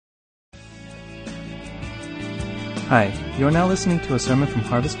Hi, you are now listening to a sermon from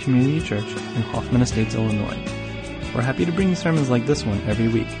Harvest Community Church in Hoffman Estates, Illinois. We're happy to bring you sermons like this one every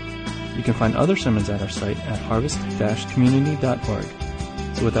week. You can find other sermons at our site at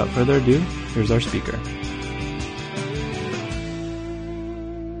harvest-community.org. So without further ado, here's our speaker.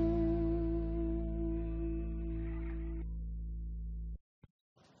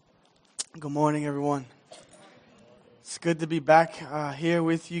 Good morning, everyone. It's good to be back here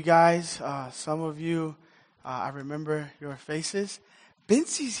with you guys. Some of you, I remember your faces.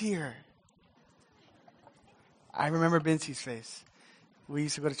 Bincy's here. I remember Bincy's face. We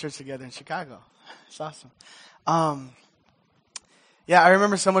used to go to church together in Chicago. It's awesome. I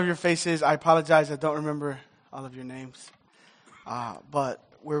remember some of your faces. I apologize, I don't remember all of your names. But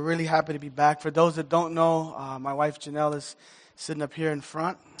we're really happy to be back. For those that don't know, my wife Janelle is sitting up here in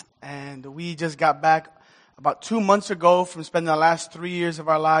front. And we just got back about 2 months ago from spending the last 3 years of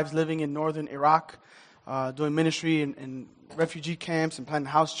our lives living in northern Iraq, doing ministry in refugee camps and planting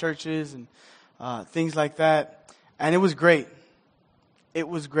house churches and things like that. And it was great. It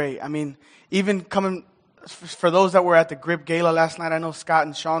was great. I mean, even coming, for those that were at the GRIP Gala last night, I know Scott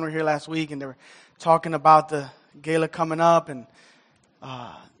and Sean were here last week, and they were talking about the gala coming up, and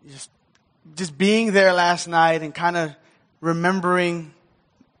just being there last night and kind of remembering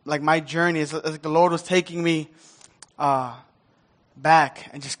like my journey. It's like the Lord was taking me back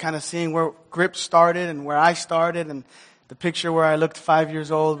and just kind of seeing where GRIP started and where I started, and the picture where I looked 5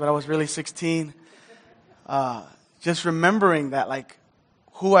 years old, but I was really 16. Just remembering that, like,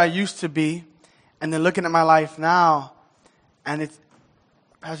 who I used to be, and then looking at my life now, and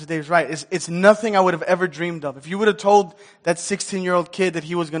Pastor Dave's right. It's nothing I would have ever dreamed of. If you would have told that 16-year-old kid that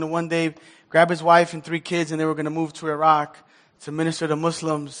he was going to one day grab his wife and 3 kids and they were going to move to Iraq to minister to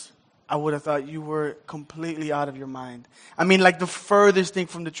Muslims, I would have thought you were completely out of your mind. I mean, like the furthest thing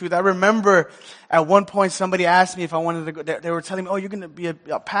from the truth. I remember at one point somebody asked me if I wanted to go. They were telling me, oh, you're going to be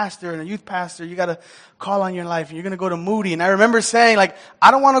a pastor and a youth pastor. You got a call on your life and you're going to go to Moody. And I remember saying, like,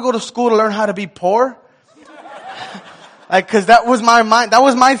 I don't want to go to school to learn how to be poor. Like, cause that was my mind. That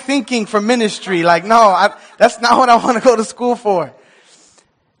was my thinking for ministry. Like, no, that's not what I want to go to school for.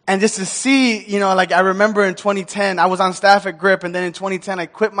 And just to see, like I remember in 2010, I was on staff at GRIP, and then in 2010, I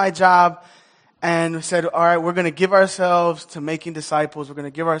quit my job and said, all right, we're going to give ourselves to making disciples. We're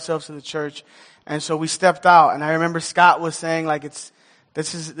going to give ourselves to the church. And so we stepped out. And I remember Scott was saying, like, this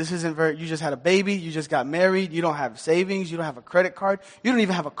isn't very, you just had a baby, you just got married, you don't have savings, you don't have a credit card, you don't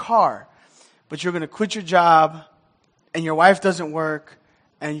even have a car. But you're going to quit your job, and your wife doesn't work,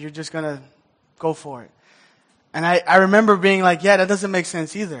 and you're just going to go for it. And I remember being like, yeah, that doesn't make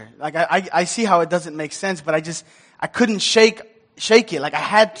sense either. Like, I see how it doesn't make sense, but I couldn't shake it. Like, I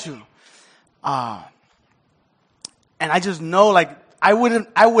had to. And I just know, like, I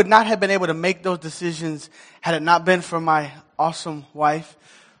would not have been able to make those decisions had it not been for my awesome wife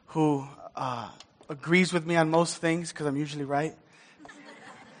who agrees with me on most things because I'm usually right.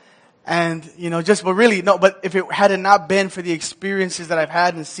 And, but if it had not been for the experiences that I've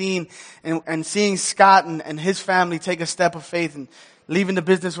had and seen, and seeing Scott and his family take a step of faith and leaving the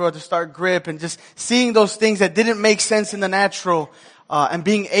business world to start GRIP, and just seeing those things that didn't make sense in the natural, and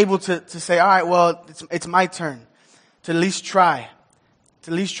being able to say, all right, well, it's my turn to at least try.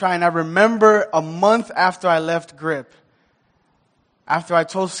 And I remember a month after I left GRIP, after I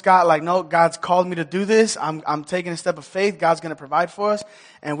told Scott, like, no, God's called me to do this. I'm taking a step of faith. God's going to provide for us.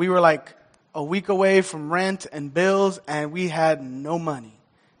 And we were like a week away from rent and bills, and we had no money.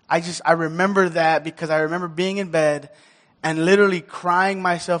 I remember that because I remember being in bed and literally crying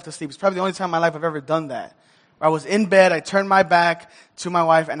myself to sleep. It's probably the only time in my life I've ever done that. I was in bed, I turned my back to my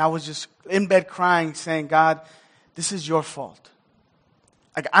wife, and I was just in bed crying, saying, God, this is your fault.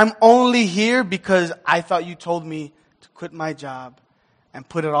 Like, I'm only here because I thought you told me to quit my job and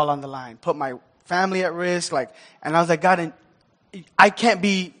put it all on the line, put my family at risk, and I was like, God, I can't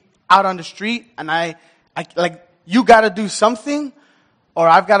be out on the street, and I you got to do something, or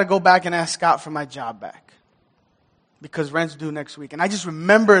I've got to go back and ask Scott for my job back, because rent's due next week. And I just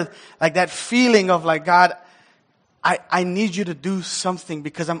remember, like, that feeling of, like, God, I need you to do something,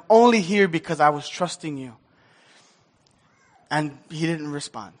 because I'm only here because I was trusting you. And he didn't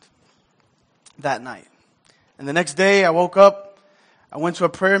respond that night. And the next day, I woke up, I went to a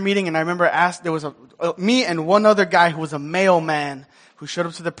prayer meeting, and I remember there was me and one other guy who was a mailman who showed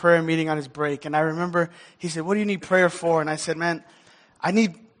up to the prayer meeting on his break. And I remember he said, what do you need prayer for? And I said, man,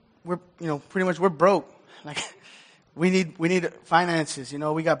 we're broke. Like, we need finances.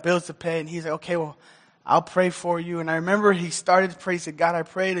 We got bills to pay. And he's like, okay, well, I'll pray for you. And I remember he started to pray. He said, God, I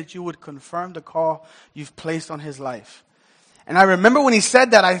pray that you would confirm the call you've placed on his life. And I remember when he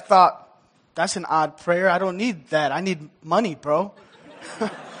said that, I thought, that's an odd prayer. I don't need that. I need money, bro.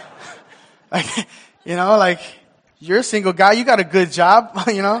 Like, like, you're a single guy. You got a good job,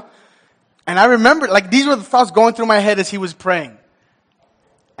 And I remember, like, these were the thoughts going through my head as he was praying.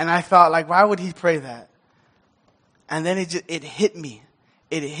 And I thought, like, why would he pray that? And then it hit me.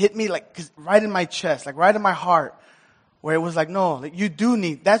 It hit me, like, 'cause right in my chest, like, right in my heart, where it was like, no, like, you do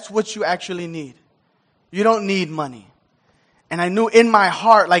need, that's what you actually need. You don't need money. And I knew in my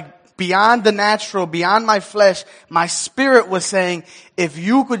heart, like, beyond the natural, beyond my flesh, my spirit was saying, if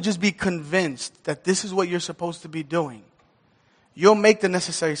you could just be convinced that this is what you're supposed to be doing, you'll make the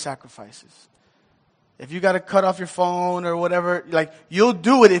necessary sacrifices. If you got to cut off your phone or whatever, like, you'll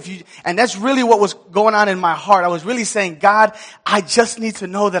do it and that's really what was going on in my heart. I was really saying, God, I just need to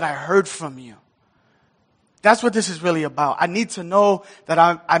know that I heard from you. That's what this is really about. I need to know that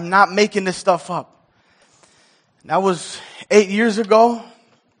I'm not making this stuff up. That was 8 years ago.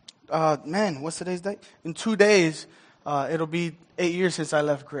 What's today's date? In 2 days, it'll be 8 years since I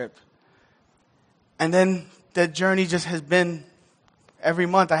left Grip. And then that journey just has been, every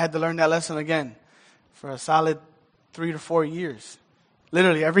month I had to learn that lesson again for a solid 3 to 4 years.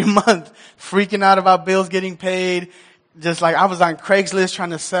 Literally every month, freaking out about bills getting paid. Just like I was on Craigslist trying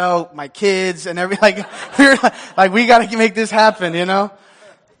to sell my kids and everything. We got to make this happen,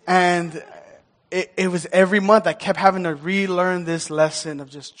 And it was every month I kept having to relearn this lesson of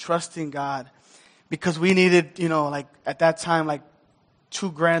just trusting God, because we needed, at that time, like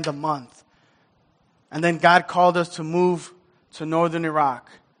 $2,000 a month. And then God called us to move to northern Iraq.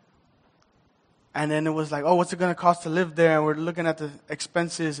 And then it was like, oh, what's it going to cost to live there? And we're looking at the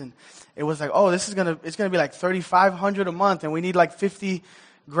expenses, and it was like, oh, it's going to be like $3,500 a month, and we need like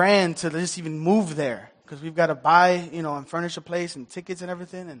 $50,000 to just even move there, because we've got to buy, and furnish a place and tickets and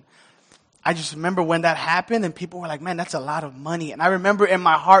everything. And I just remember when that happened, and people were like, man, that's a lot of money. And I remember in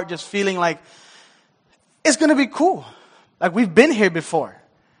my heart just feeling like, it's going to be cool. Like, we've been here before.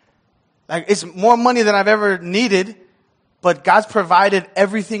 Like, it's more money than I've ever needed, but God's provided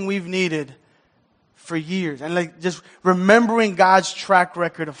everything we've needed for years. And like, just remembering God's track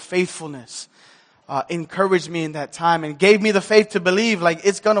record of faithfulness encouraged me in that time and gave me the faith to believe, like,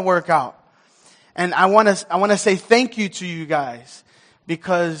 it's going to work out. And I want to say thank you to you guys,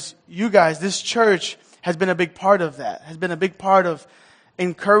 because you guys, this church has been a big part of that, has been a big part of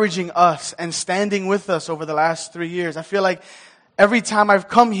encouraging us and standing with us over the last 3 years. I feel like every time I've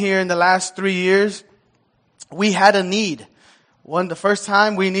come here in the last 3 years, we had a need. The first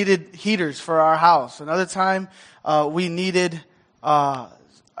time we needed heaters for our house. Another time we needed power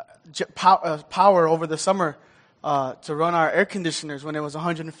over the summer to run our air conditioners when it was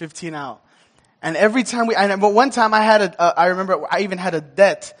 115 out. And every time but one time I remember I even had a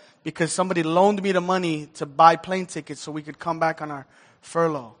debt because somebody loaned me the money to buy plane tickets so we could come back on our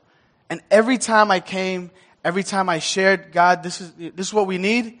furlough. And every time I came, every time I shared, God, this is what we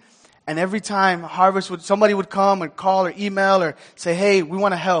need. And every time somebody would come and call or email or say, hey, we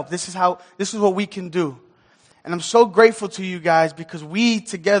want to help. This is what we can do. And I'm so grateful to you guys, because we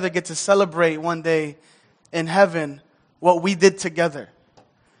together get to celebrate one day in heaven what we did together.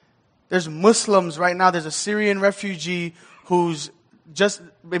 There's Muslims right now. There's a Syrian refugee who's just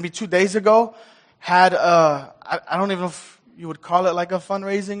maybe 2 days ago had I don't even know if you would call it like a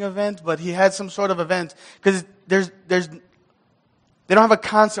fundraising event, but he had some sort of event, because they don't have a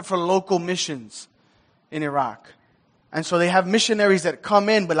concept for local missions in Iraq. And so they have missionaries that come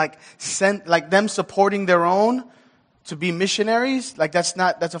in, but them supporting their own to be missionaries, that's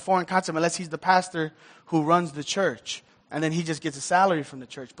a foreign concept unless he's the pastor who runs the church. And then he just gets a salary from the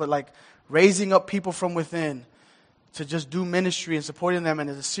church. But raising up people from within to just do ministry and supporting them. And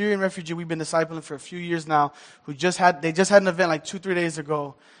there's a Syrian refugee we've been discipling for a few years now who just had an event 2-3 days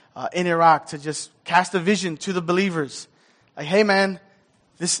ago in Iraq to just cast a vision to the believers. Like, hey man,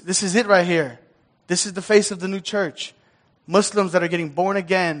 this is it right here. This is the face of the new church. Muslims that are getting born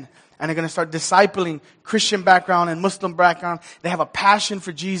again and are going to start discipling Christian background and Muslim background. They have a passion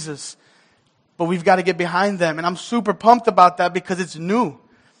for Jesus, but we've got to get behind them. And I'm super pumped about that because it's new.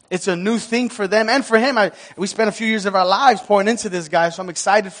 It's a new thing for them and for him. We spent a few years of our lives pouring into this guy, so I'm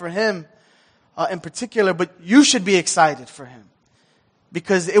excited for him in particular. But you should be excited for him,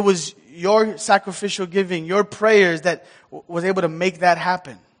 because it was your sacrificial giving, your prayers that was able to make that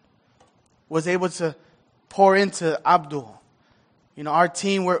happen, was able to pour into Abdul. Our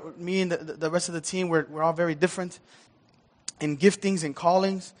team, me and the rest of the team, we're all very different in giftings and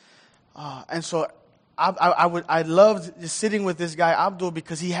callings. And so I loved just sitting with this guy, Abdul,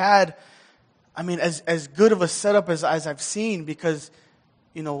 because he had, as good of a setup as I've seen, because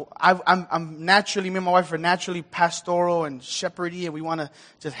I'm naturally, me and my wife are naturally pastoral and shepherdy, and we want to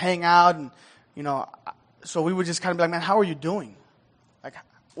just hang out, and so we would just kind of be like, man, how are you doing? Like,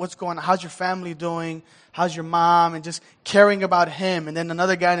 what's going on? How's your family doing? How's your mom? And just caring about him. And then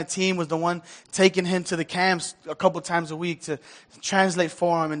another guy in the team was the one taking him to the camps a couple times a week to translate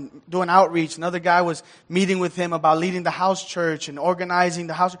for him and doing outreach. Another guy was meeting with him about leading the house church and organizing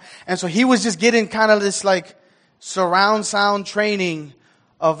the house. And so he was just getting kind of this like surround sound training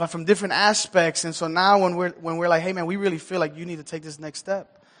from different aspects. And so now when we're like, hey man, we really feel like you need to take this next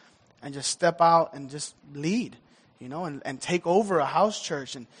step and just step out and just lead. And take over a house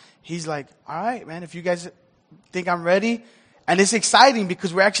church. And he's like, all right, man, if you guys think I'm ready. And it's exciting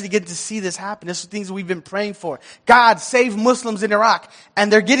because we're actually getting to see this happen. This is things we've been praying for. God, save Muslims in Iraq.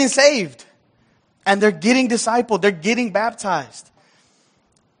 And they're getting saved. And they're getting discipled. They're getting baptized.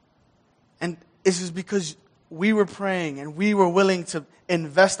 And this is because we were praying and we were willing to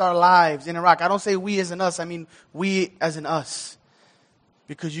invest our lives in Iraq. I don't say we as in us. I mean we as in us.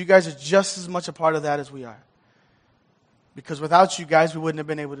 Because you guys are just as much a part of that as we are. Because without you guys, we wouldn't have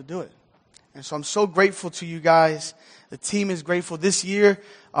been able to do it. And so I'm so grateful to you guys. The team is grateful. This year,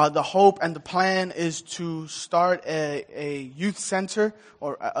 the hope and the plan is to start a youth center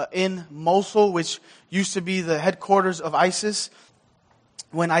in Mosul, which used to be the headquarters of ISIS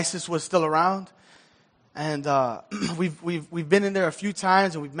when ISIS was still around. And we've been in there a few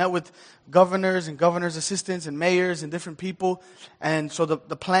times, and we've met with governors and governors' assistants and mayors and different people. And so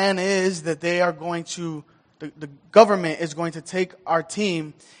the plan is that they are going to the government is going to take our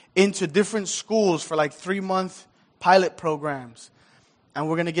team into different schools for like 3-month pilot programs. And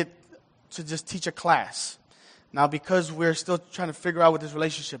we're going to get to just teach a class. Now, because we're still trying to figure out what this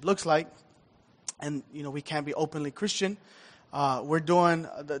relationship looks like, and, we can't be openly Christian, we're doing,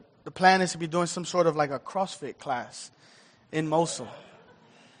 the plan is to be doing some sort of like a CrossFit class in Mosul.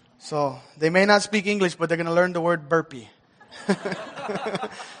 So they may not speak English, but they're going to learn the word burpee.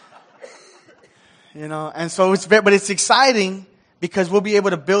 And so it's exciting because we'll be able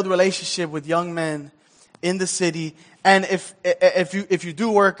to build a relationship with young men in the city. And if you do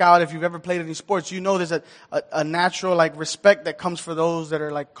work out, if you've ever played any sports, there's a natural like respect that comes for those that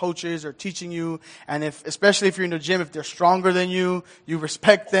are like coaches or teaching you. And especially if you're in the gym, if they're stronger than you, you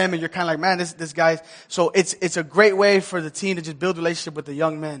respect them and you're kind of like, man, this guy's. So it's a great way for the team to just build a relationship with the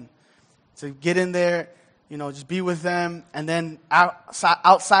young men. To get in there, just be with them. And then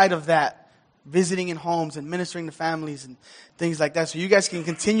outside of that, visiting in homes and ministering to families and things like that. So you guys can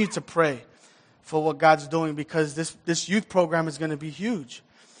continue to pray for what God's doing, because this youth program is going to be huge.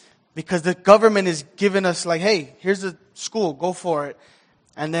 Because the government is giving us like, hey, here's a school, go for it.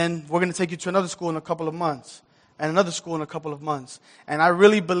 And then we're going to take you to another school in a couple of months. And another school in a couple of months. And I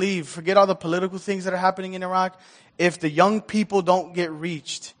really believe, forget all the political things that are happening in Iraq, if the young people don't get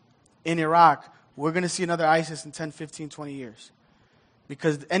reached in Iraq, we're going to see another ISIS in 10, 15, 20 years.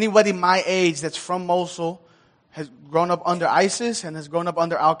 Because anybody my age that's from Mosul has grown up under ISIS and has grown up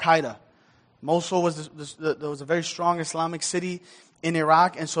under Al-Qaeda. Mosul was a very strong Islamic city in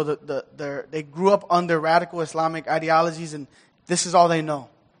Iraq, and so they grew up under radical Islamic ideologies, and this is all they know.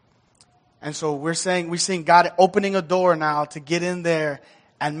 And so we're seeing God opening a door now to get in there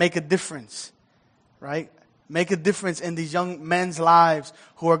and make a difference, right? Make a difference in these young men's lives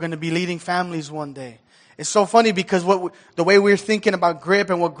who are going to be leading families one day. It's so funny because the way we're thinking about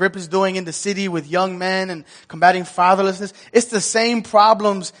GRIP and what GRIP is doing in the city with young men and combating fatherlessness, it's the same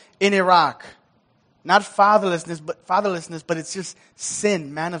problems in Iraq. Not fatherlessness, but it's just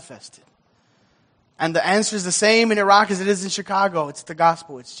sin manifested. And the answer is the same in Iraq as it is in Chicago. It's the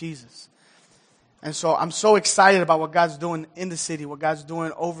gospel. It's Jesus. And so I'm so excited about what God's doing in the city, what God's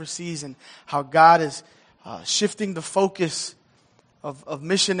doing overseas, and how God is shifting the focus of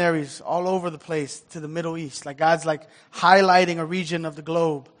missionaries all over the place to the Middle East. Like God's like highlighting a region of the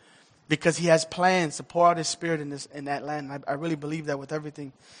globe because He has plans to pour out His Spirit in that land. I really believe that with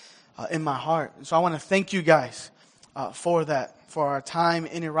everything in my heart. And so I want to thank you guys for that, for our time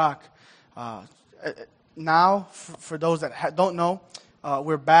in Iraq. Now, for those that don't know,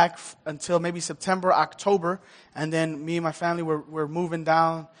 we're back until maybe September, October, and then me and my family we're moving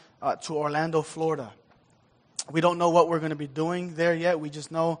down to Orlando, Florida. We don't know what we're going to be doing there yet. We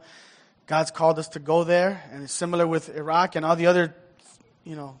just know God's called us to go there. And it's similar with Iraq and all the other,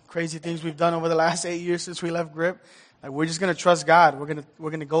 crazy things we've done over the last 8 years since we left GRIP. Like, we're just going to trust God. We're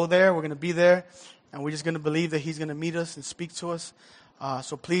going to go there. We're going to be there. And we're just going to believe that He's going to meet us and speak to us.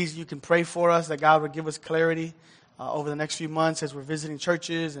 So please, you can pray for us that God would give us clarity over the next few months as we're visiting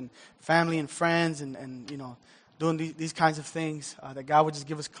churches and family and friends and doing these kinds of things, that God would just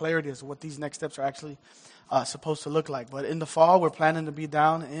give us clarity as to what these next steps are actually supposed to look like. But in the fall, we're planning to be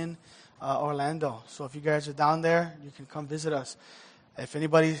down in Orlando. So if you guys are down there, you can come visit us. If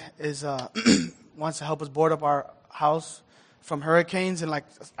anybody is wants to help us board up our house from hurricanes in like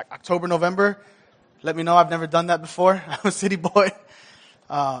October, November, let me know. I've never done that before. I'm a city boy.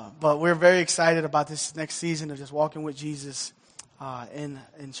 But we're very excited about this next season of just walking with Jesus in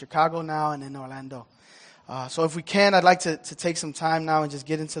Chicago now and in Orlando. So if we can, I'd like to take some time now and just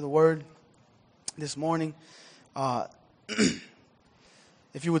get into the Word this morning.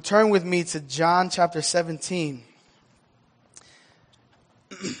 If you would turn with me to John chapter 17.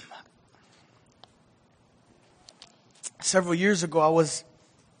 Several years ago,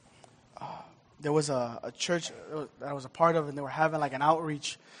 there was a church that I was a part of, and they were having like an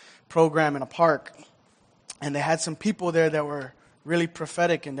outreach program in a park. And they had some people there that were really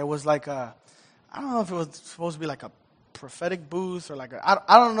prophetic, and there was like I don't know if it was supposed to be like a prophetic booth or like I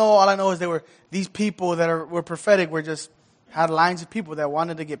don't know. All I know is these people that were prophetic had lines of people that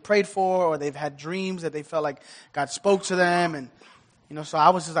wanted to get prayed for, or they've had dreams that they felt like God spoke to them. And, so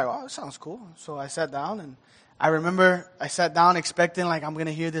I was just like, oh, it sounds cool. So I sat down, and I remember I sat down expecting like I'm going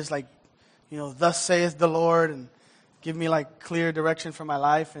to hear this like, thus saith the Lord, and give me like clear direction for my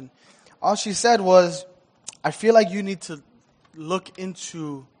life. And all she said was, I feel like you need to look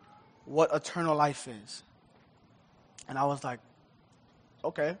into what eternal life is. And I was like,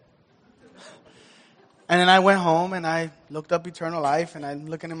 okay. And then I went home and I looked up eternal life, and I'm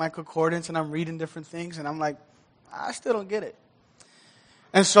looking at my concordance and I'm reading different things, and I'm like, I still don't get it.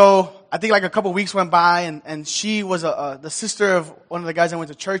 And so I think like a couple weeks went by, and she was the sister of one of the guys I went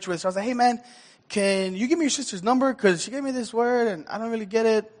to church with. So I was like, hey man, can you give me your sister's number? Because she gave me this word and I don't really get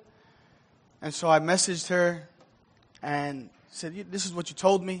it. And so I messaged her and said, this is what you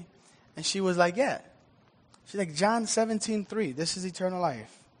told me. And she was like, yeah. She's like, John 17:3, this is eternal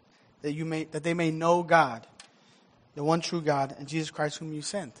life. That they may know God, the one true God, and Jesus Christ whom you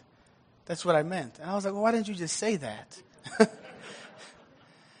sent. That's what I meant. And I was like, well, why didn't you just say that?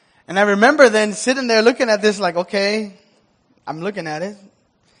 And I remember then sitting there looking at this like, okay, I'm looking at it.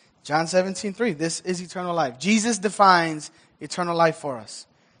 John 17:3, this is eternal life. Jesus defines eternal life for us.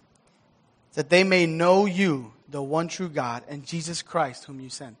 That they may know you, the one true God, and Jesus Christ whom you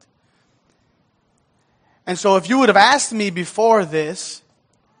sent. And so if you would have asked me before this,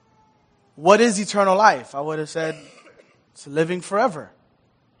 what is eternal life? I would have said, it's living forever.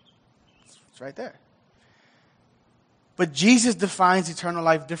 It's right there. But Jesus defines eternal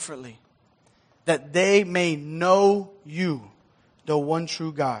life differently. That they may know you, the one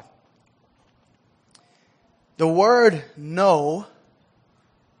true God. The word know,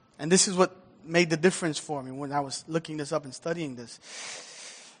 and this is what made the difference for me when I was looking this up and studying this.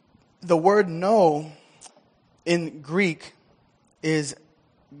 The word know in Greek is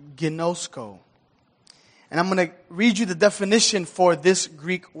ginosko. And I'm going to read you the definition for this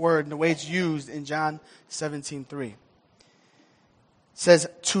Greek word and the way it's used in John 17:3. It says,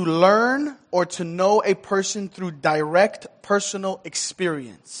 to learn or to know a person through direct personal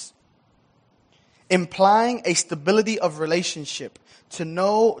experience, implying a stability of relationship, to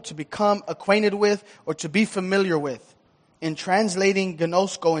know, to become acquainted with, or to be familiar with. In translating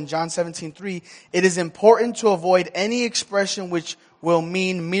gnosko in John 17:3, it is important to avoid any expression which will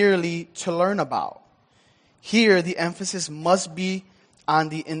mean merely to learn about. Here, the emphasis must be on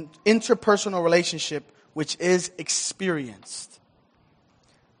the interpersonal relationship, which is experienced.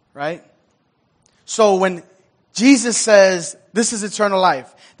 Right? So when Jesus says, this is eternal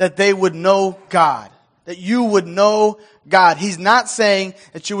life, that they would know God, that you would know God. He's not saying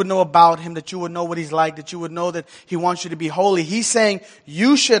that you would know about Him, that you would know what He's like, that you would know that He wants you to be holy. He's saying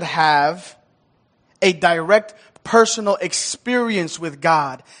you should have a direct personal experience with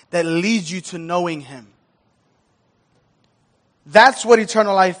God that leads you to knowing Him. That's what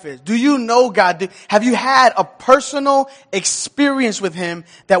eternal life is. Do you know God? Have you had a personal experience with Him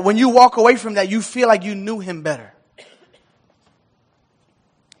that when you walk away from that, you feel like you knew Him better?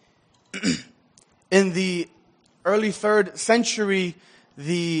 In the early 3rd century,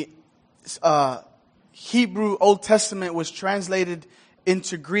 the Hebrew Old Testament was translated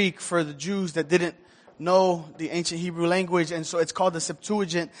into Greek for the Jews that didn't know the ancient Hebrew language, and so it's called the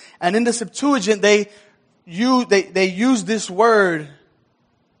Septuagint. And in the Septuagint, they use this word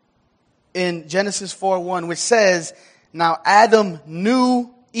in Genesis 4:1, which says, now Adam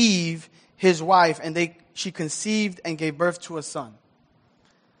knew Eve, his wife, and she conceived and gave birth to a son.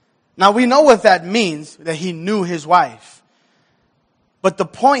 Now we know what that means, that he knew his wife. But the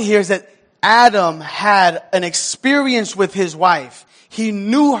point here is that Adam had an experience with his wife. He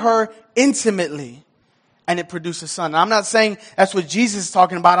knew her intimately. and it produces son. And I'm not saying that's what Jesus is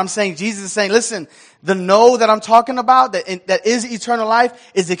talking about. I'm saying Jesus is saying, listen, the know that I'm talking about, that is eternal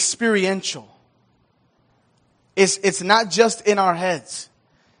life, is experiential. It's not just in our heads.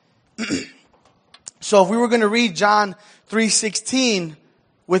 So if we were going to read John 3:16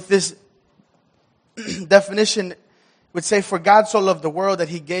 with this definition, it would say, for God so loved the world that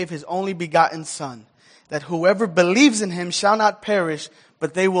he gave his only begotten Son, that whoever believes in him shall not perish,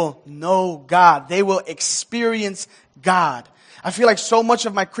 but they will know God. They will experience God. I feel like so much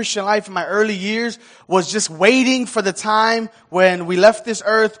of my Christian life in my early years was just waiting for the time when we left this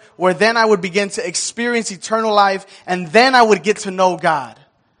earth, where then I would begin to experience eternal life, and then I would get to know God.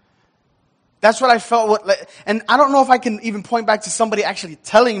 That's what I felt. And I don't know if I can even point back to somebody actually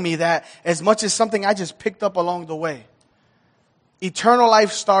telling me that as much as something I just picked up along the way. Eternal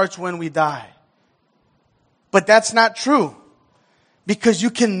life starts when we die. But that's not true. Because you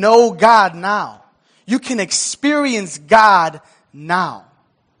can know God now. You can experience God now.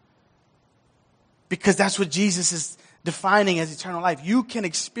 Because that's what Jesus is defining as eternal life. You can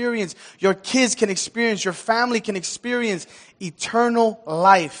experience, your kids can experience, your family can experience eternal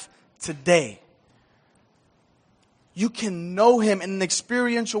life today. You can know him in an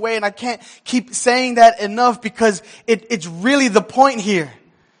experiential way. And I can't keep saying that enough, because it's really the point here.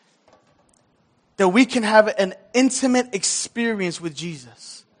 That we can have an intimate experience with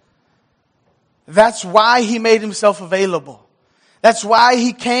Jesus. That's why he made himself available. That's why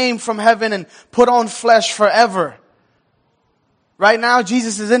he came from heaven and put on flesh forever. Right now,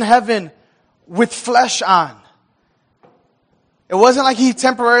 Jesus is in heaven with flesh on. It wasn't like he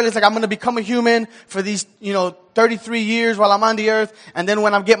temporarily, it's like, I'm going to become a human for these, 33 years while I'm on the earth. And then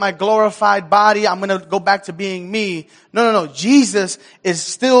when I get my glorified body, I'm going to go back to being me. No. Jesus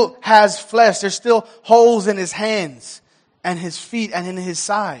still has flesh. There's still holes in his hands and his feet and in his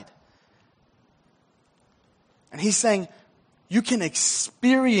side. And he's saying, you can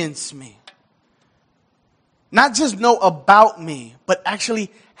experience me. Not just know about me, but actually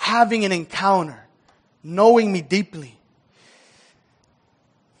having an encounter, knowing me deeply.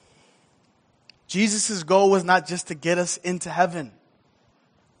 Jesus' goal was not just to get us into heaven.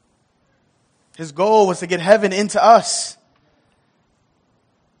 His goal was to get heaven into us.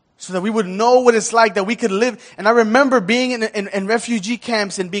 So that we would know what it's like, that we could live. And I remember being in refugee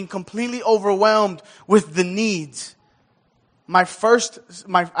camps and being completely overwhelmed with the needs.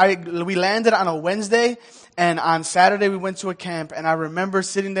 We landed on a Wednesday, and on Saturday we went to a camp, and I remember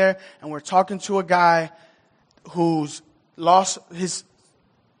sitting there and we're talking to a guy who's lost his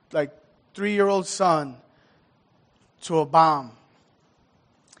 3-year-old son to a bomb.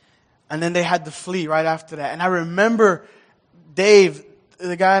 And then they had to flee right after that. And I remember Dave,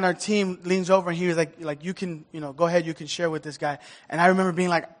 the guy on our team, leans over and he was like, you can, go ahead, you can share with this guy. And I remember being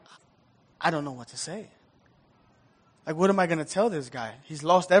like, I don't know what to say. Like, what am I going to tell this guy? He's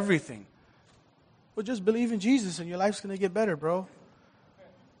lost everything. Well, just believe in Jesus and your life's going to get better, bro.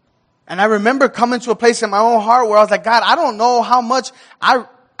 And I remember coming to a place in my own heart where I was like, God, I don't know how much I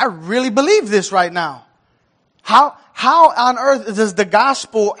really believe this right now. How on earth does the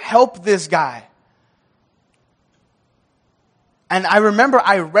gospel help this guy? And I remember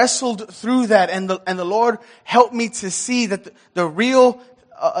I wrestled through that, and the Lord helped me to see that the real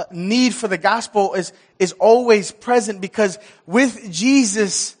need for the gospel is always present, because with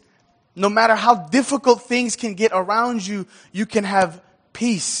Jesus, no matter how difficult things can get around you, you can have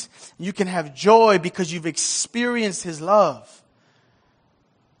peace. You can have joy because you've experienced his love.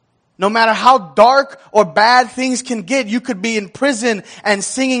 No matter how dark or bad things can get, you could be in prison and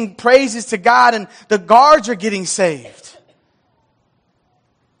singing praises to God and the guards are getting saved.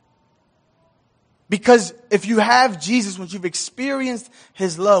 Because if you have Jesus, when you've experienced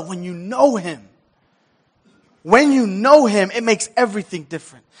his love, when you know him, it makes everything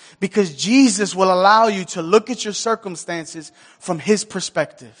different. Because Jesus will allow you to look at your circumstances from his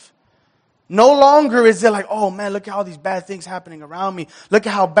perspective. No longer is it like, oh man, look at all these bad things happening around me. Look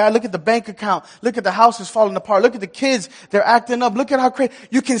at how bad, look at the bank account. Look at the house is falling apart. Look at the kids, they're acting up. Look at how crazy.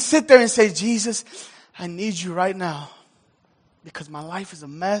 You can sit there and say, Jesus, I need you right now. Because my life is a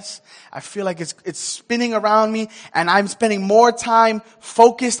mess. I feel like it's spinning around me, and I'm spending more time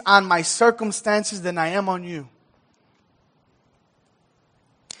focused on my circumstances than I am on you.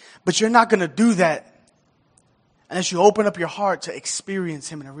 But you're not going to do that unless you open up your heart to experience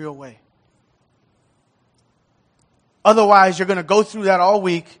him in a real way. Otherwise, you're going to go through that all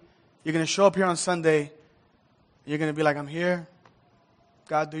week. You're going to show up here on Sunday. You're going to be like, I'm here.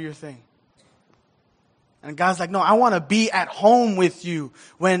 God, do your thing. And God's like, no, I want to be at home with you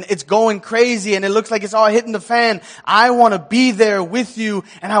when it's going crazy and it looks like it's all hitting the fan. I want to be there with you,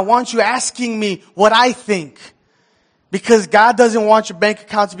 and I want you asking me what I think. Because God doesn't want your bank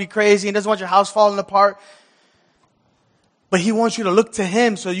account to be crazy. He doesn't want your house falling apart. But He wants you to look to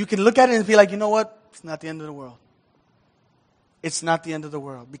Him so you can look at it and be like, you know what? It's not the end of the world. It's not the end of the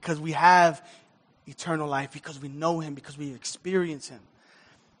world. Because we have eternal life. Because we know Him. Because we experience Him.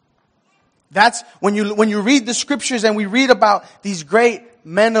 That's when you read the scriptures and we read about these great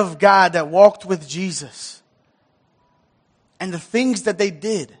men of God that walked with Jesus and the things that they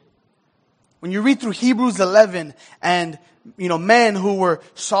did. When you read through Hebrews 11 and, men who were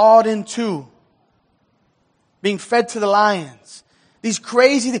sawed in two, being fed to the lions, these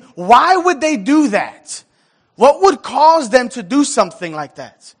crazy things. Why would they do that? What would cause them to do something like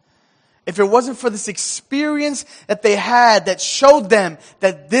that? If it wasn't for this experience that they had that showed them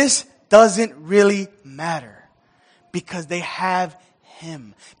that this doesn't really matter, because they have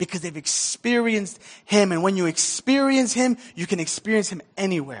Him, because they've experienced Him. And when you experience Him, you can experience Him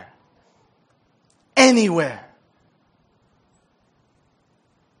anywhere. Anywhere.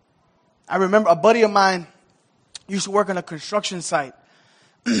 I remember a buddy of mine used to work on a construction site.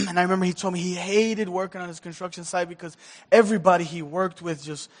 And I remember he told me he hated working on his construction site because everybody he worked with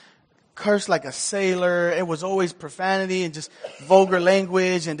just cursed like a sailor. It was always profanity and just vulgar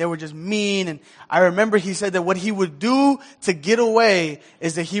language, and they were just mean. And I remember he said that what he would do to get away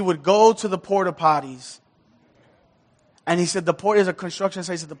is that he would go to the porta potties. And he said there's a construction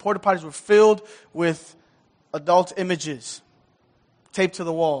site. He said the porta potties were filled with adult images taped to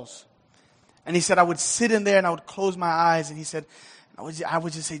the walls. And he said I would sit in there and I would close my eyes, and he said I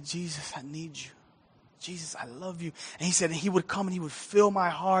would just say, Jesus, I need you. Jesus, I love you. And he said he would come and he would fill my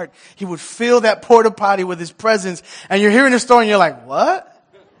heart. He would fill that porta potty with His presence. And you're hearing the story and you're like, what?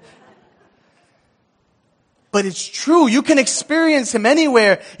 But it's true. You can experience Him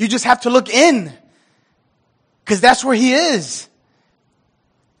anywhere. You just have to look in. Because that's where He is.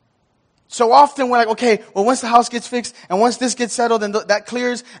 So often we're like, okay, well, once the house gets fixed and once this gets settled and that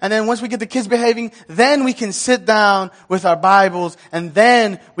clears, and then once we get the kids behaving, then we can sit down with our Bibles and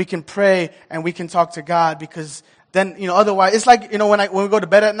then we can pray and we can talk to God, because then, otherwise, it's like, when we go to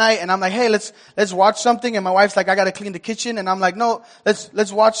bed at night and I'm like, hey, let's watch something, and my wife's like, I got to clean the kitchen, and I'm like, no,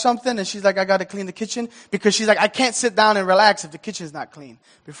 let's watch something, and she's like, I got to clean the kitchen, because she's like, I can't sit down and relax if the kitchen's not clean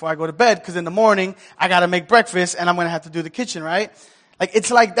before I go to bed, because in the morning I got to make breakfast and I'm going to have to do the kitchen, right? Like, it's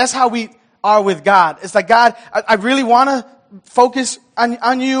like, that's how we are with God. It's like, God, I really want to focus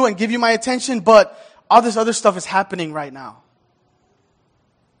on you and give you my attention, but all this other stuff is happening right now.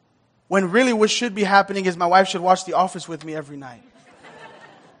 When really what should be happening is my wife should watch The Office with me every night.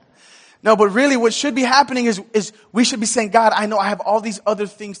 No, but really what should be happening is we should be saying, God, I know I have all these other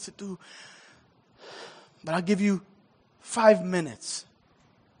things to do, but I'll give you 5 minutes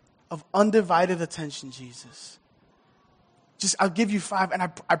of undivided attention, Jesus. I'll give you 5,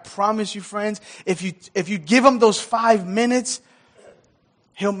 and I promise you, friends, if you give Him those 5 minutes,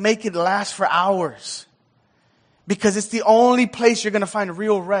 He'll make it last for hours. Because it's the only place you're going to find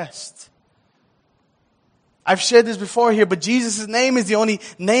real rest. I've shared this before here, but Jesus' name is the only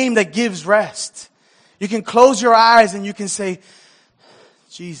name that gives rest. You can close your eyes and you can say,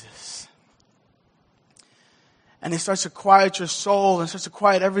 Jesus. And it starts to quiet your soul and starts to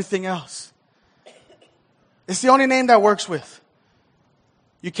quiet everything else. It's the only name that works with.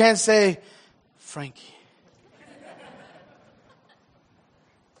 You can't say, Frankie.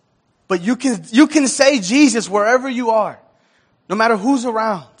 But you can say Jesus wherever you are. No matter who's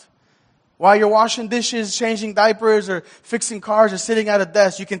around. While you're washing dishes, changing diapers, or fixing cars, or sitting at a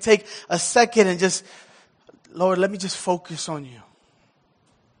desk, you can take a second and just, Lord, let me just focus on you.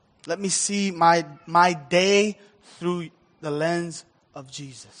 Let me see my day through the lens of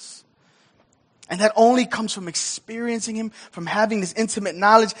Jesus. And that only comes from experiencing Him, from having this intimate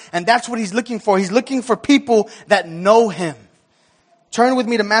knowledge. And that's what He's looking for. He's looking for people that know Him. Turn with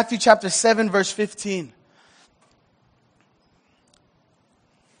me to Matthew chapter 7, verse 15.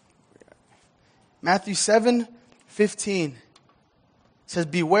 Matthew 7:15 says,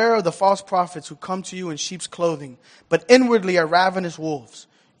 beware of the false prophets who come to you in sheep's clothing, but inwardly are ravenous wolves.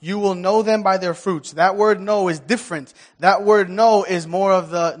 You will know them by their fruits. That word know is different. That word know is more of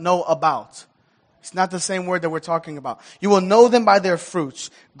the know about. It's not the same word that we're talking about. You will know them by their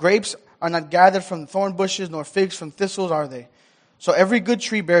fruits. Grapes are not gathered from thorn bushes, nor figs from thistles are they. So every good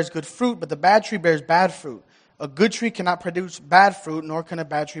tree bears good fruit, but the bad tree bears bad fruit. A good tree cannot produce bad fruit, nor can a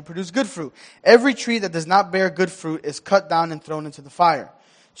bad tree produce good fruit. Every tree that does not bear good fruit is cut down and thrown into the fire.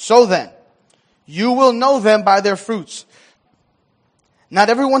 So then, you will know them by their fruits. Not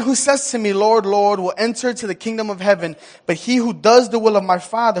everyone who says to me, Lord, Lord, will enter to the kingdom of heaven, but he who does the will of my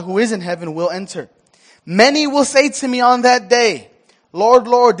Father who is in heaven will enter. Many will say to me on that day, Lord,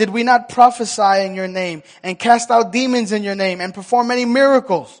 Lord, did we not prophesy in your name and cast out demons in your name and perform many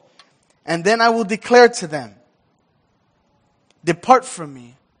miracles? And then I will declare to them, depart from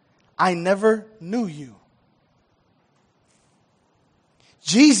me. I never knew you.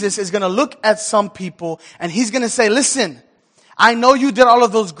 Jesus is going to look at some people and he's going to say, listen, I know you did all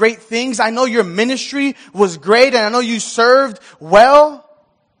of those great things. I know your ministry was great and I know you served well.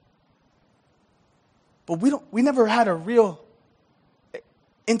 But we never had a real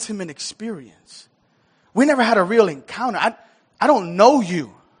intimate experience. We never had a real encounter. I don't know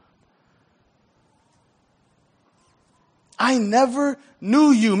you. I never knew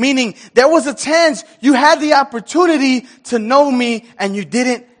you. Meaning there was a chance you had the opportunity to know me and you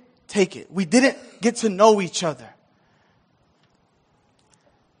didn't take it. We didn't get to know each other.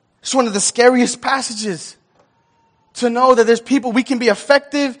 It's one of the scariest passages to know that there's people, we can be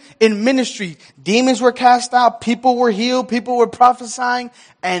effective in ministry. Demons were cast out, people were healed, people were prophesying,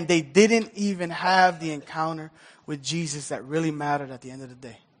 and they didn't even have the encounter with Jesus that really mattered at the end of the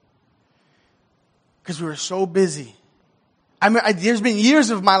day. Because we were so busy. There's been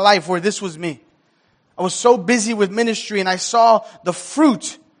years of my life where this was me. I was so busy with ministry and I saw the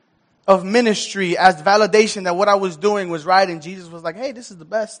fruit of ministry as validation that what I was doing was right, and Jesus was like, hey, this is the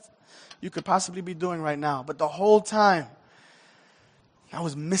best you could possibly be doing right now. But the whole time, I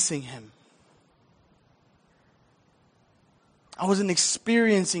was missing him. I wasn't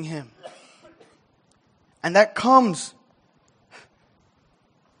experiencing him. And that comes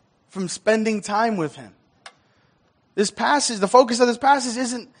from spending time with him. This passage, the focus of this passage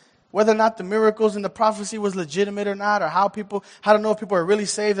isn't whether or not the miracles and the prophecy was legitimate or not, or how to know if people are really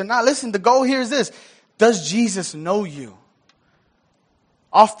saved or not. Listen, the goal here is this. Does Jesus know you?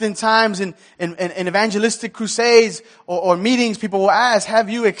 Oftentimes in evangelistic crusades or meetings, people will ask, have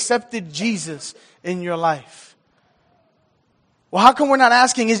you accepted Jesus in your life? Well, how come we're not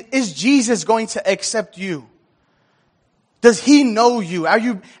asking, is Jesus going to accept you? Does he know you?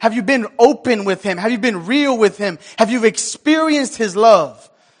 Have you been open with him? Have you been real with him? Have you experienced his love?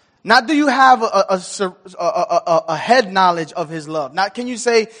 Not do you have a head knowledge of his love. Not can you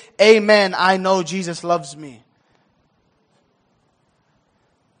say, amen, I know Jesus loves me.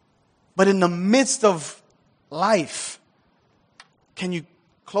 But in the midst of life, can you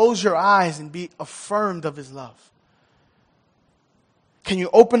close your eyes and be affirmed of his love? Can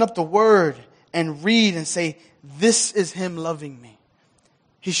you open up the word and read and say, this is him loving me.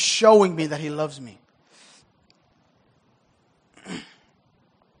 He's showing me that he loves me.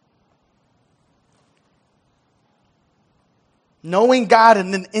 Knowing God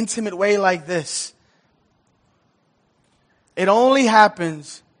in an intimate way like this, it only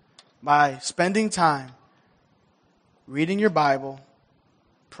happens by spending time reading your Bible,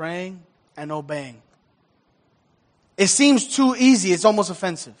 praying, and obeying. It seems too easy. It's almost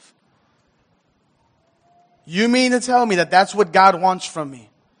offensive. You mean to tell me that that's what God wants from me?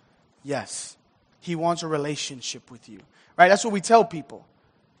 Yes. He wants a relationship with you. Right? That's what we tell people.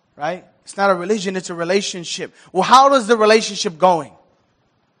 Right? It's not a religion, it's a relationship. Well, how does the relationship going?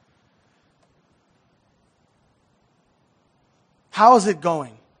 How is it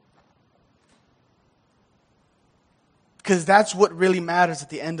going? Because that's what really matters at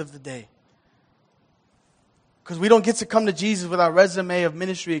the end of the day. Because we don't get to come to Jesus with our resume of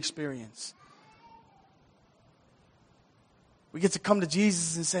ministry experience. We get to come to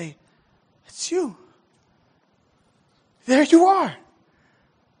Jesus and say, it's you. There you are.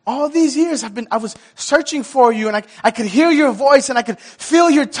 All these years I was searching for you, and I could hear your voice and I could feel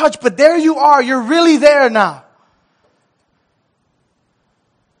your touch, but there you are. You're really there now.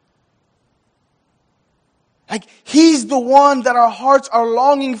 Like, he's the one that our hearts are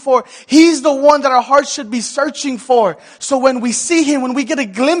longing for. He's the one that our hearts should be searching for. So when we see him, when we get a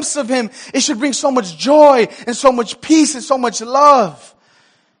glimpse of him, it should bring so much joy and so much peace and so much love.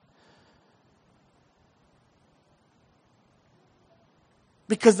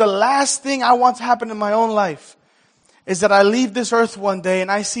 Because the last thing I want to happen in my own life is that I leave this earth one day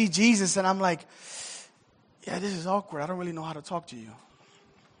and I see Jesus and I'm like, yeah, this is awkward. I don't really know how to talk to you.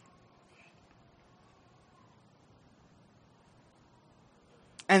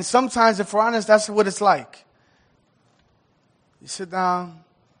 And sometimes, if we're honest, that's what it's like. You sit down.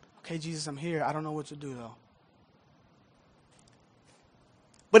 Okay, Jesus, I'm here. I don't know what to do, though.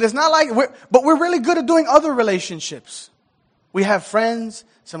 But it's not like we're really good at doing other relationships. We have friends.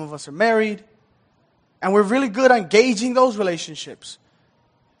 Some of us are married. And we're really good at gauging those relationships.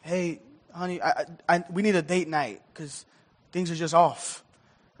 Hey, honey, we need a date night because things are just off,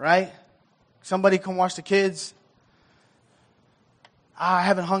 right? Somebody come watch the kids. I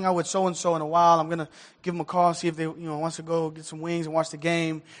haven't hung out with so-and-so in a while. I'm going to give them a call and see if they wants to go get some wings and watch the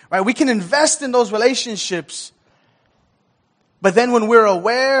game. Right? We can invest in those relationships. But then when we're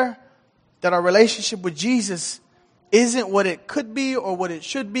aware that our relationship with Jesus isn't what it could be or what it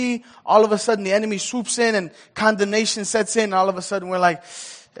should be, all of a sudden the enemy swoops in and condemnation sets in. And all of a sudden we're like,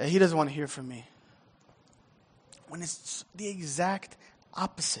 he doesn't want to hear from me. When it's the exact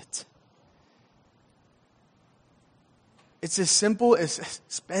opposite. It's as simple as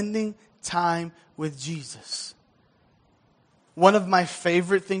spending time with Jesus. One of my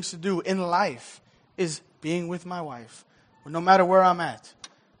favorite things to do in life is being with my wife, no matter where I'm at.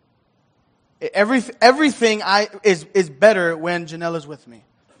 Everything is better when Janelle is with me.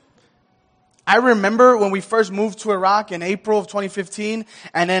 I remember when we first moved to Iraq in April of 2015,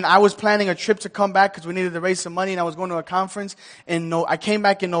 and then I was planning a trip to come back because we needed to raise some money, and I was going to a conference. I came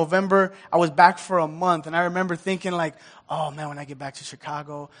back in November. I was back for a month, and I remember thinking like, oh man, when I get back to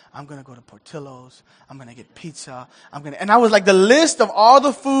Chicago, I'm going to go to Portillo's. I'm going to get pizza. And I was like, the list of all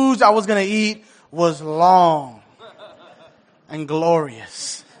the foods I was going to eat was long and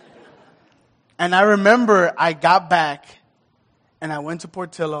glorious. And I remember I got back, and I went to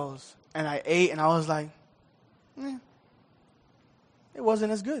Portillo's. And I ate, and I was like, it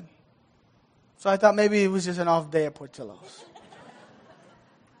wasn't as good. So I thought maybe it was just an off day at Portillo's.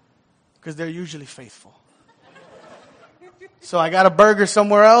 Because they're usually faithful. So I got a burger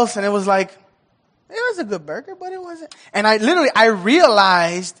somewhere else, and it was like, it was a good burger, but it wasn't. And I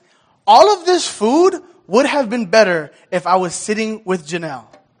realized all of this food would have been better if I was sitting with Janelle.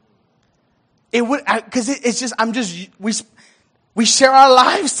 It would, because we share our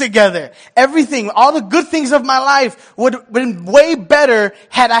lives together. Everything, all the good things of my life would have been way better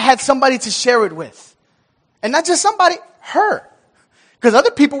had I had somebody to share it with. And not just somebody, her. Because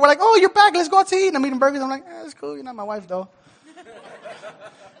other people were like, oh, you're back, let's go out to eat. And I'm eating burgers. I'm like, that's cool, you're not my wife though.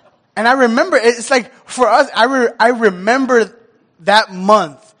 And I remember, it's like, for us, I remember that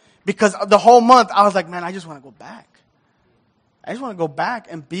month. Because the whole month, I was like, man, I just want to go back. I just want to go back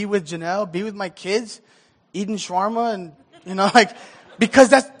and be with Janelle, be with my kids, eating shawarma and because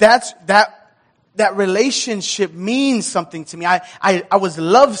that relationship means something to me. I was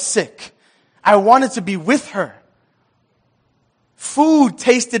lovesick. I wanted to be with her. Food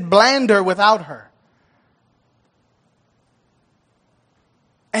tasted blander without her.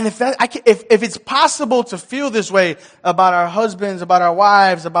 And if it's possible to feel this way about our husbands, about our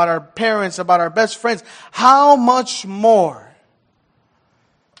wives, about our parents, about our best friends, how much more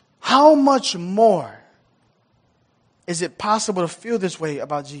is it possible to feel this way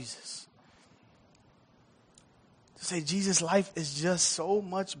about Jesus? To say, Jesus' life is just so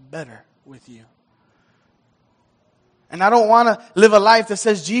much better with you. And I don't want to live a life that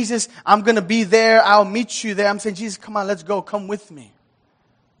says, Jesus, I'm going to be there. I'll meet you there. I'm saying, Jesus, come on, let's go. Come with me.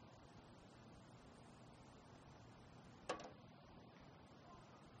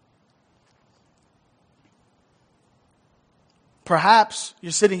 Perhaps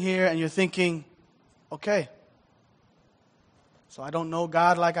you're sitting here and you're thinking, okay, so I don't know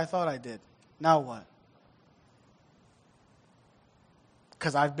God like I thought I did. Now what?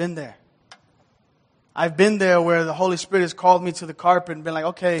 Because I've been there. I've been there where the Holy Spirit has called me to the carpet and been like,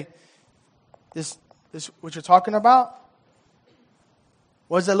 okay, this what you're talking about?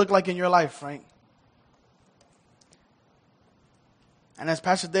 What does that look like in your life, Frank? And as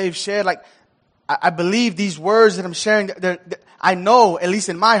Pastor Dave shared, I believe these words that I'm sharing, I know, at least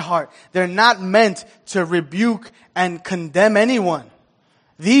in my heart, they're not meant to rebuke and condemn anyone.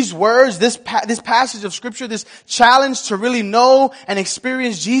 These words, this passage of Scripture, this challenge to really know and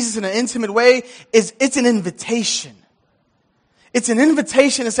experience Jesus in an intimate way, it's an invitation. It's an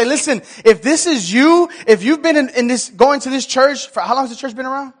invitation to say, listen, if this is you, if you've been in this, going to this church, for how long has the church been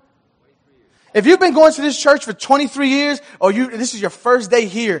around? If you've been going to this church for 23 years, or this is your first day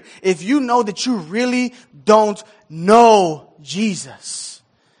here, if you know that you really don't know Jesus.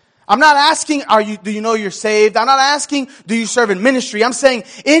 I'm not asking, do you know you're saved? I'm not asking, do you serve in ministry? I'm saying,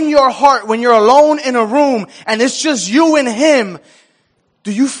 in your heart, when you're alone in a room, and it's just you and Him,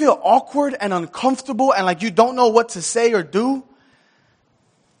 do you feel awkward and uncomfortable and like you don't know what to say or do?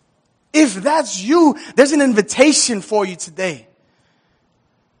 If that's you, there's an invitation for you today.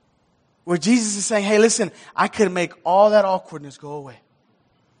 Where Jesus is saying, hey, listen, I could make all that awkwardness go away.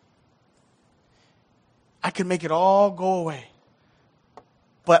 I could make it all go away.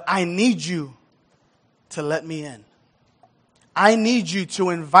 But I need you to let me in. I need you to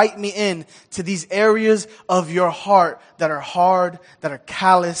invite me in to these areas of your heart that are hard, that are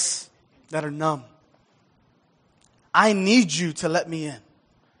callous, that are numb. I need you to let me in.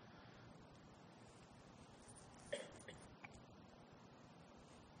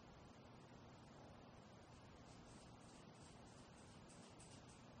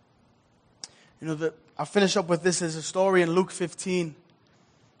 I'll finish up with this. There's a story in Luke 15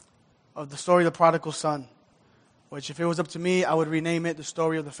 of the story of the prodigal son, which if it was up to me, I would rename it the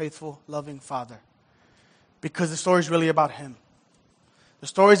story of the faithful, loving father. Because the story is really about him. The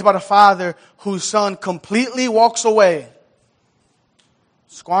story is about a father whose son completely walks away,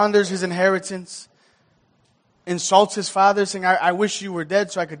 squanders his inheritance, insults his father, saying, I wish you were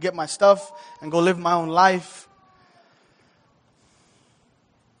dead so I could get my stuff and go live my own life.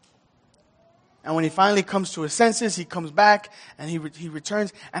 And when he finally comes to his senses, he comes back and he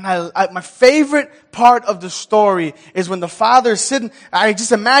returns. And my favorite part of the story is when the father is sitting. I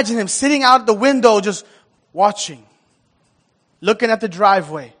just imagine him sitting out the window just watching, looking at the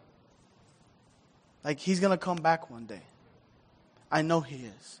driveway. Like he's going to come back one day. I know he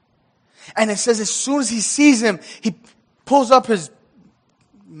is. And it says as soon as he sees him, he pulls up his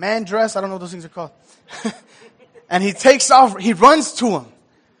man dress. I don't know what those things are called. And he takes off. He runs to him.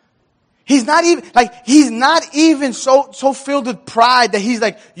 He's not even so filled with pride that he's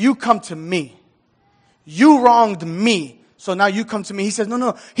like, you come to me. You wronged me. So now you come to me. He says,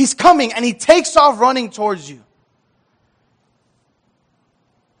 no. He's coming and he takes off running towards you.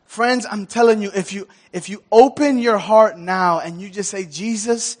 Friends, I'm telling you, if you open your heart now and you just say,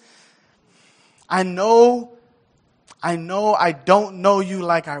 Jesus, I know I don't know you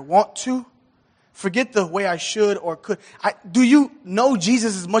like I want to. Forget the way I should or could. Do you know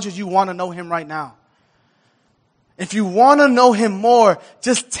Jesus as much as you want to know him right now? If you want to know him more,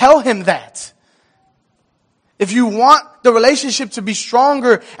 just tell him that. If you want the relationship to be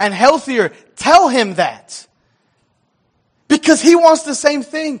stronger and healthier, tell him that. Because he wants the same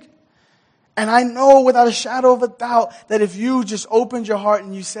thing. And I know without a shadow of a doubt that if you just opened your heart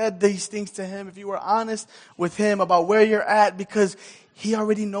and you said these things to him, if you were honest with him about where you're at, because he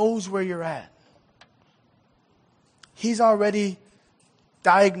already knows where you're at. He's already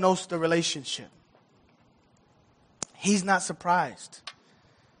diagnosed the relationship. He's not surprised.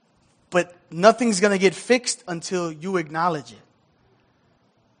 But nothing's going to get fixed until you acknowledge it.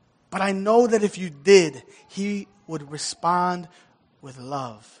 But I know that if you did, he would respond with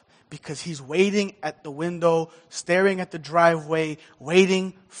love. Because he's waiting at the window, staring at the driveway,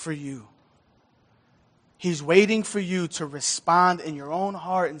 waiting for you. He's waiting for you to respond in your own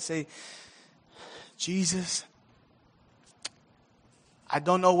heart and say, Jesus, I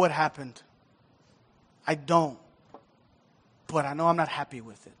don't know what happened. I don't. But I know I'm not happy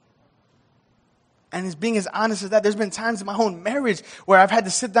with it. And it's being as honest as that. There's been times in my own marriage where I've had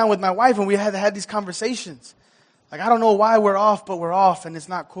to sit down with my wife and we had to have these conversations. Like, I don't know why we're off, but we're off and it's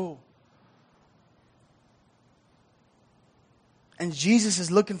not cool. And Jesus is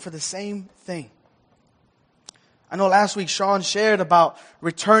looking for the same thing. I know last week Sean shared about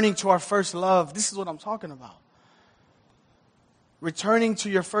returning to our first love. This is what I'm talking about. Returning to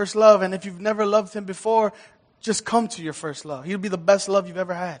your first love. And if you've never loved him before, just come to your first love. He'll be the best love you've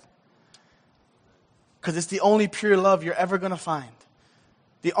ever had. Because it's the only pure love you're ever going to find.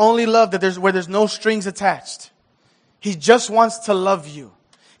 The only love where there's no strings attached. He just wants to love you.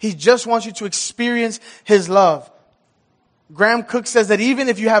 He just wants you to experience his love. Graham Cook says that even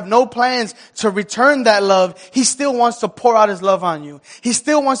if you have no plans to return that love, he still wants to pour out his love on you. He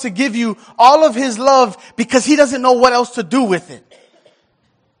still wants to give you all of his love because he doesn't know what else to do with it.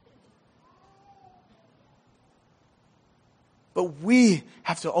 But we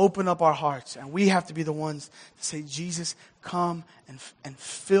have to open up our hearts and we have to be the ones to say, Jesus, come and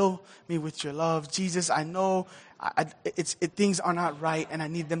fill me with your love. Jesus, I know things are not right and I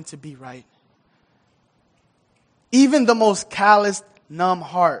need them to be right. Even the most calloused, numb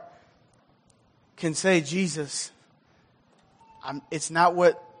heart can say, Jesus, it's not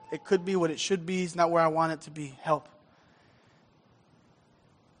what it could be, what it should be. It's not where I want it to be. Help.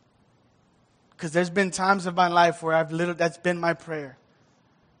 Because there's been times of my life where that's been my prayer.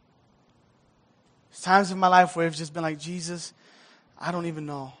 There's times in my life where it's just been like, Jesus, I don't even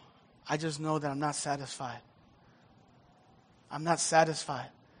know. I just know that I'm not satisfied. I'm not satisfied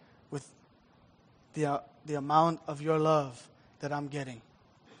with the amount of your love that I'm getting.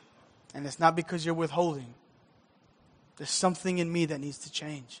 And it's not because you're withholding. There's something in me that needs to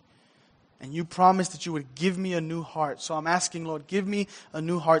change. And you promised that you would give me a new heart. So I'm asking, Lord, give me a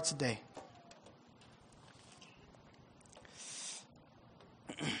new heart today.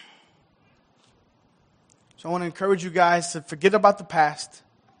 So I want to encourage you guys to forget about the past.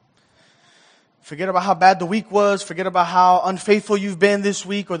 Forget about how bad the week was. Forget about how unfaithful you've been this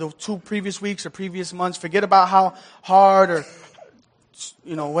week or the 2 previous weeks or previous months. Forget about how hard or,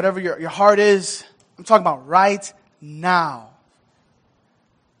 whatever your heart is. I'm talking about right now.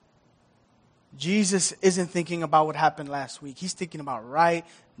 Jesus isn't thinking about what happened last week. He's thinking about right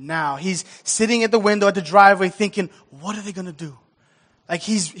now. He's sitting at the window at the driveway thinking, what are they going to do? Like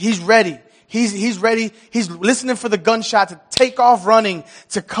he's ready. He's ready. He's listening for the gunshot to take off running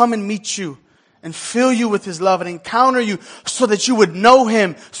to come and meet you and fill you with His love and encounter you so that you would know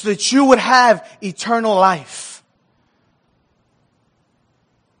Him, so that you would have eternal life.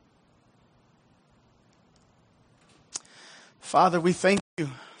 Father, we thank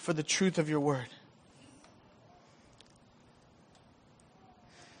you for the truth of your word.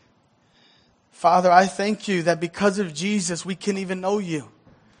 Father, I thank you that because of Jesus, we can even know you.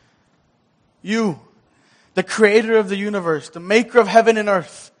 You, the creator of the universe, the maker of heaven and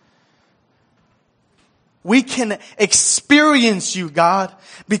earth. We can experience you, God,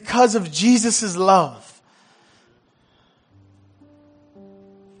 because of Jesus' love.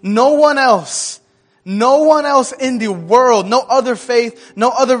 No one else in the world, no other faith, no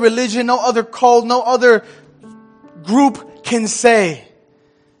other religion, no other cult, no other group can say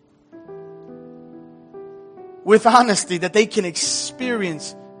with honesty that they can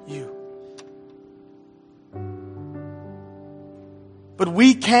experience you. But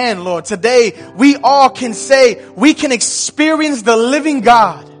we can, Lord. Today, we all can say we can experience the living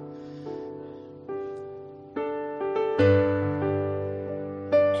God.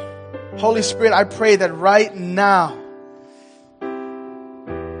 Holy Spirit, I pray that right now,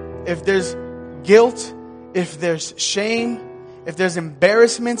 if there's guilt, if there's shame, if there's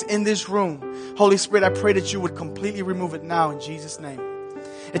embarrassment in this room, Holy Spirit, I pray that you would completely remove it now in Jesus' name.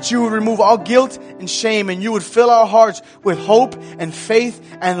 That you would remove all guilt and shame and you would fill our hearts with hope and faith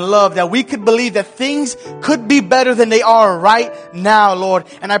and love. That we could believe that things could be better than they are right now, Lord.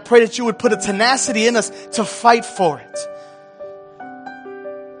 And I pray that you would put a tenacity in us to fight for it.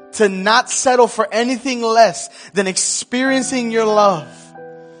 To not settle for anything less than experiencing your love.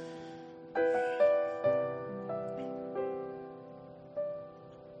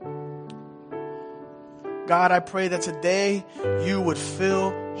 God, I pray that today you would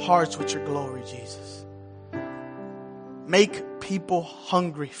fill hearts with your glory, Jesus. Make people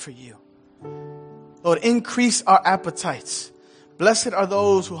hungry for you. Lord, increase our appetites. Blessed are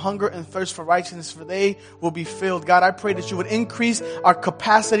those who hunger and thirst for righteousness, for they will be filled. God, I pray that you would increase our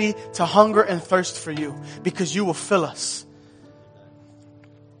capacity to hunger and thirst for you, because you will fill us.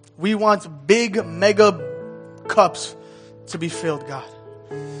 We want big, mega cups to be filled, God.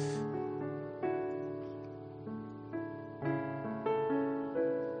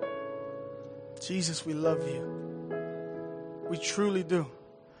 Jesus, we love you. We truly do.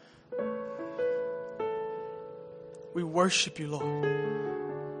 We worship you, Lord.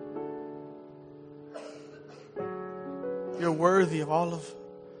 You're worthy of all of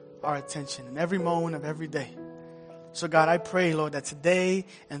our attention in every moment of every day. So God, I pray, Lord, that today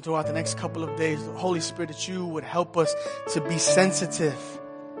and throughout the next couple of days, the Holy Spirit, that you would help us to be sensitive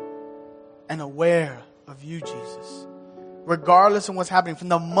and aware of you, Jesus. Regardless of what's happening, from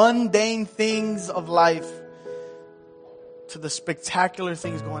the mundane things of life to the spectacular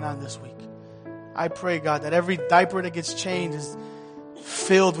things going on this week. I pray, God, that every diaper that gets changed is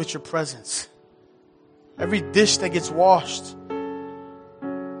filled with your presence. Every dish that gets washed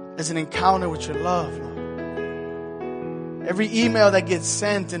is an encounter with your love, Lord. Every email that gets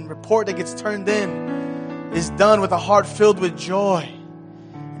sent and report that gets turned in is done with a heart filled with joy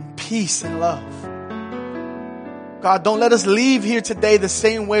and peace and love. God, don't let us leave here today the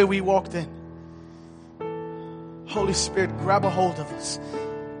same way we walked in. Holy Spirit, grab a hold of us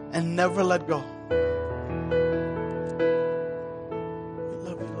and never let go. We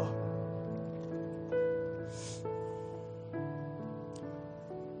love you, Lord.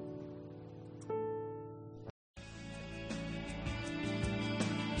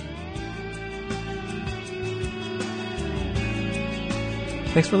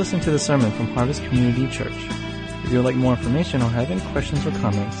 Thanks for listening to the sermon from Harvest Community Church. If you would like more information or have any questions or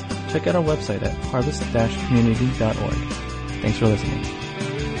comments, check out our website at harvest-community.org. Thanks for listening.